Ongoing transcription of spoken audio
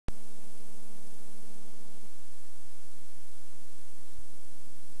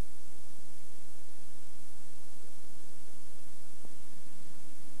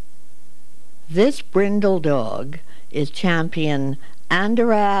This brindle dog is champion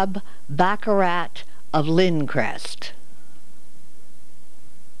Andarab Baccarat of Lincrest.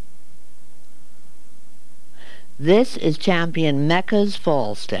 This is champion Mecca's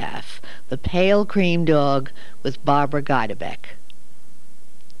Falstaff, the pale cream dog with Barbara Geidebeck.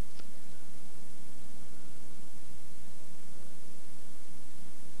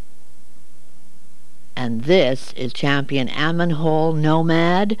 And this is champion Ammon Hall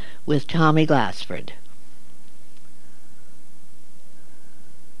Nomad with Tommy Glassford.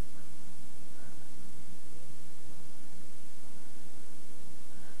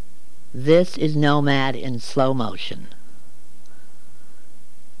 This is Nomad in slow motion.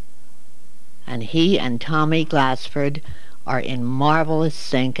 And he and Tommy Glassford are in marvelous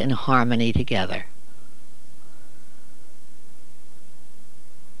sync and harmony together.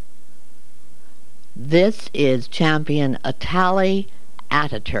 This is champion Atali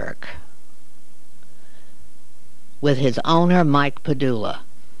Ataturk with his owner Mike Padula.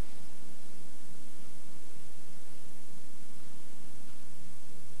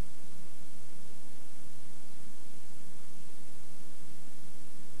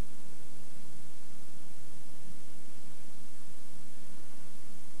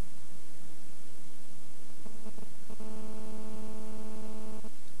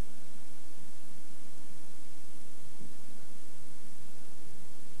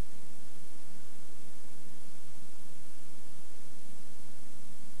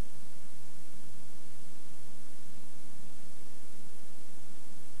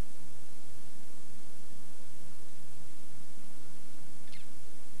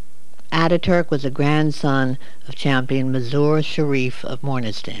 Ataturk was a grandson of champion Mazur Sharif of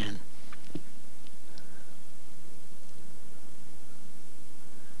Mornistan.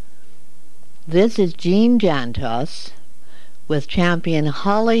 This is Jean Jantos with champion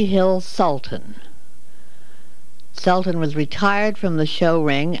Holly Hill Sultan. Sultan was retired from the show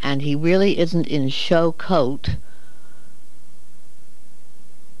ring, and he really isn't in show coat.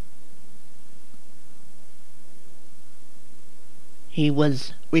 He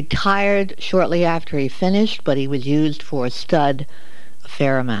was retired shortly after he finished, but he was used for stud a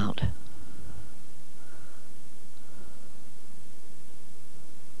fair amount.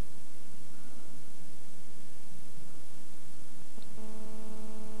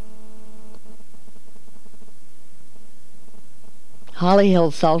 Holly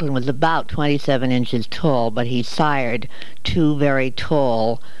Hill Sultan was about 27 inches tall, but he sired two very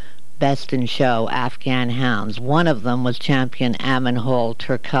tall best in show Afghan hounds. One of them was champion Ammon Hall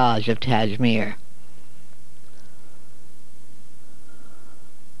Turkaj of Tajmir.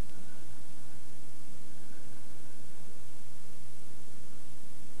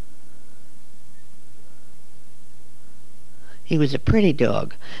 He was a pretty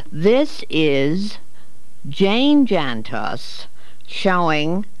dog. This is Jane Jantos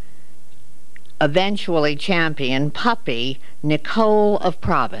showing eventually champion puppy Nicole of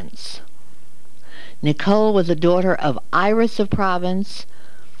Provence. Nicole was a daughter of Iris of Provence,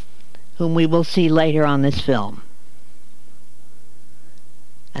 whom we will see later on this film.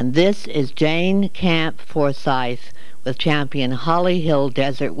 And this is Jane Camp Forsyth with champion Holly Hill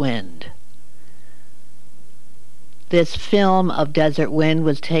Desert Wind. This film of Desert Wind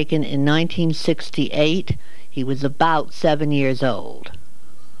was taken in 1968. He was about 7 years old.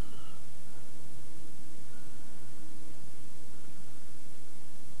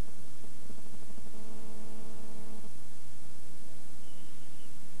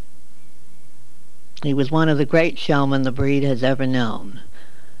 He was one of the great showmen the breed has ever known.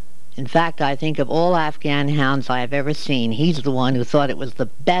 In fact, I think of all Afghan hounds I have ever seen, he's the one who thought it was the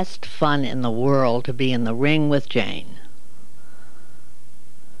best fun in the world to be in the ring with Jane.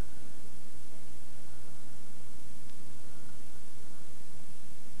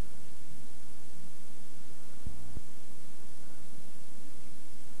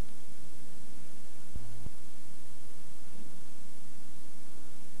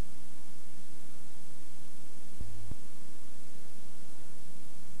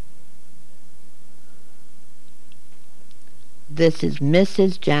 This is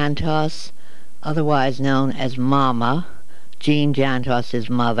Mrs. Jantos, otherwise known as Mama, Jean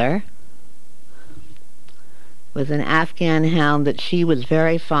Jantos' mother, with an Afghan hound that she was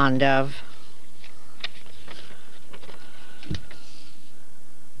very fond of.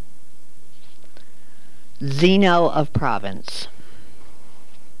 Zeno of Provence.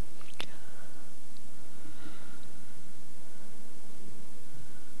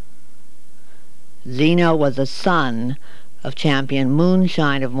 Zeno was a son of champion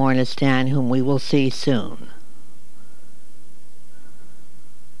Moonshine of Mornistan, whom we will see soon.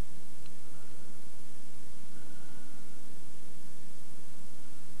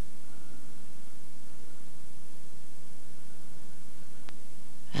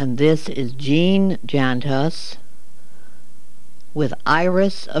 And this is Jean Jantos with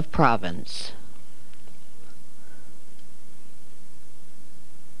Iris of Provence.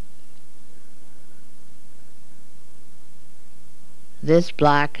 This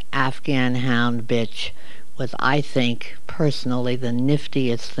black Afghan hound bitch was, I think, personally the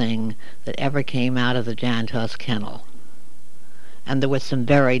niftiest thing that ever came out of the Jantos kennel. And there were some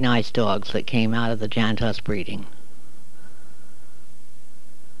very nice dogs that came out of the Jantos breeding.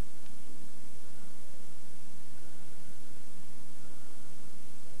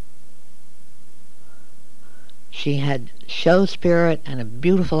 She had show spirit and a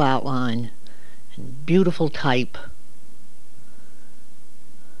beautiful outline and beautiful type.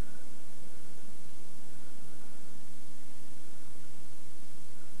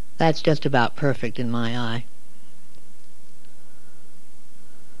 That's just about perfect in my eye.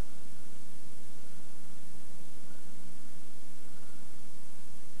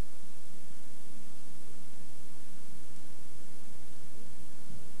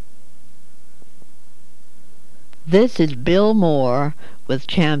 This is Bill Moore with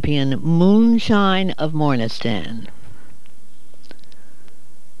champion Moonshine of Mornistan.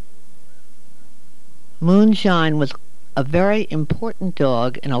 Moonshine was a very important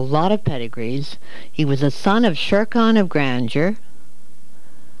dog in a lot of pedigrees. He was a son of Shere Khan of Grandeur.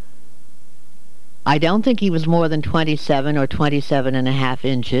 I don't think he was more than 27 or 27 and a half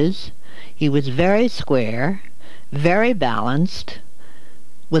inches. He was very square, very balanced,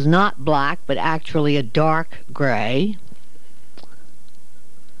 was not black but actually a dark gray,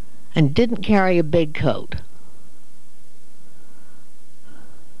 and didn't carry a big coat.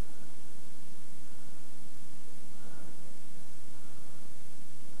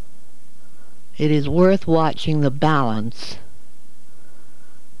 It is worth watching the balance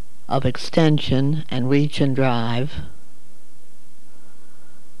of extension and reach and drive,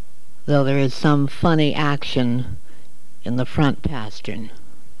 though there is some funny action in the front pastern.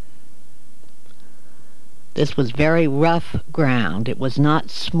 This was very rough ground. It was not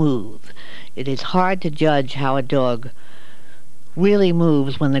smooth. It is hard to judge how a dog really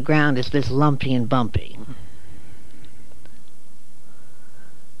moves when the ground is this lumpy and bumpy.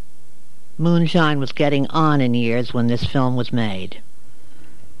 Moonshine was getting on in years when this film was made.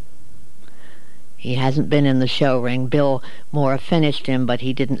 He hasn't been in the show ring. Bill Moore finished him, but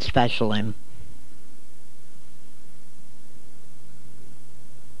he didn't special him.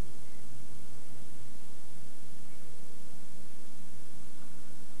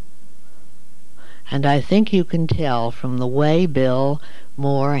 And I think you can tell from the way Bill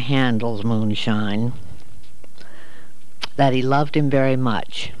Moore handles Moonshine that he loved him very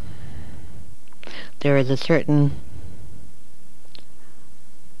much. There is a certain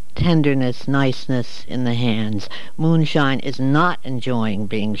tenderness, niceness in the hands. Moonshine is not enjoying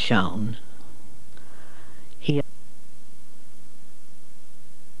being shown.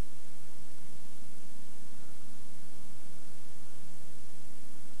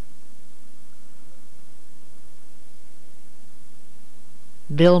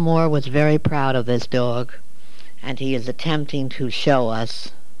 Bill Moore was very proud of this dog, and he is attempting to show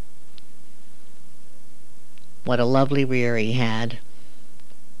us what a lovely rear he had.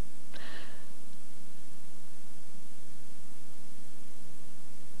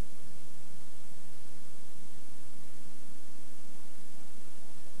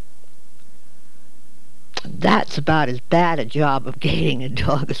 That's about as bad a job of gating a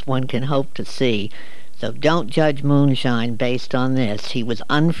dog as one can hope to see. So don't judge Moonshine based on this. He was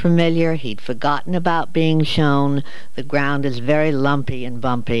unfamiliar. He'd forgotten about being shown. The ground is very lumpy and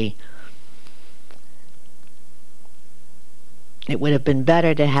bumpy. It would have been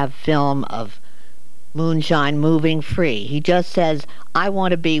better to have film of Moonshine moving free. He just says, "I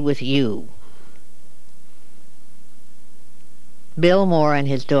want to be with you." Bill Moore and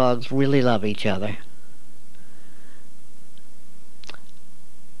his dogs really love each other.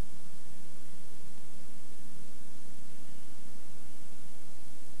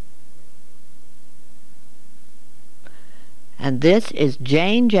 And this is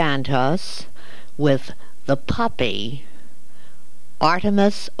Jane Jantos with the puppy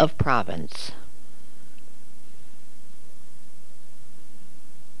Artemis of Provence.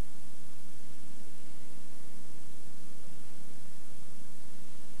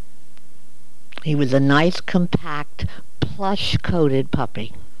 He was a nice, compact, plush-coated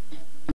puppy.